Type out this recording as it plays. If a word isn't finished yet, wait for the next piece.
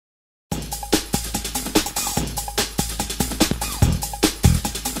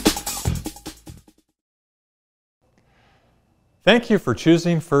Thank you for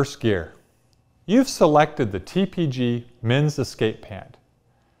choosing First Gear. You've selected the TPG Men's Escape Pant.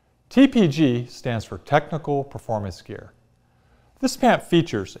 TPG stands for Technical Performance Gear. This pant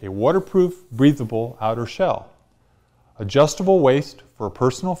features a waterproof, breathable outer shell, adjustable waist for a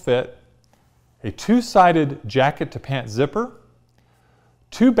personal fit, a two-sided jacket to pant zipper,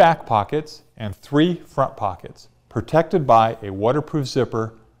 2 back pockets, and 3 front pockets, protected by a waterproof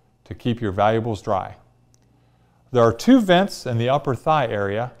zipper to keep your valuables dry. There are 2 vents in the upper thigh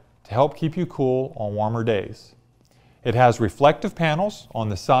area to help keep you cool on warmer days. It has reflective panels on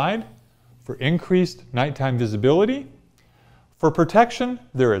the side for increased nighttime visibility. For protection,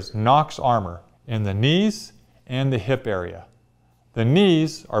 there is Nox armor in the knees and the hip area. The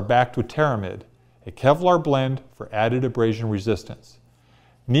knees are backed with Teramid, a Kevlar blend for added abrasion resistance.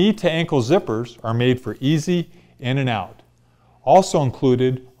 Knee to ankle zippers are made for easy in and out. Also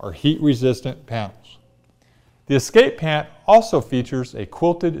included are heat-resistant panels. The Escape Pant also features a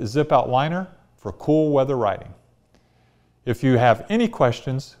quilted zip-out liner for cool weather riding. If you have any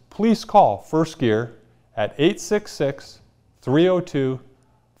questions, please call First Gear at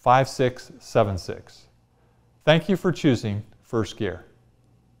 866-302-5676. Thank you for choosing First Gear.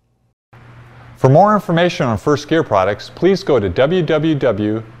 For more information on First Gear products, please go to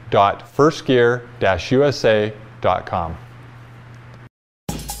www.firstgear-usa.com.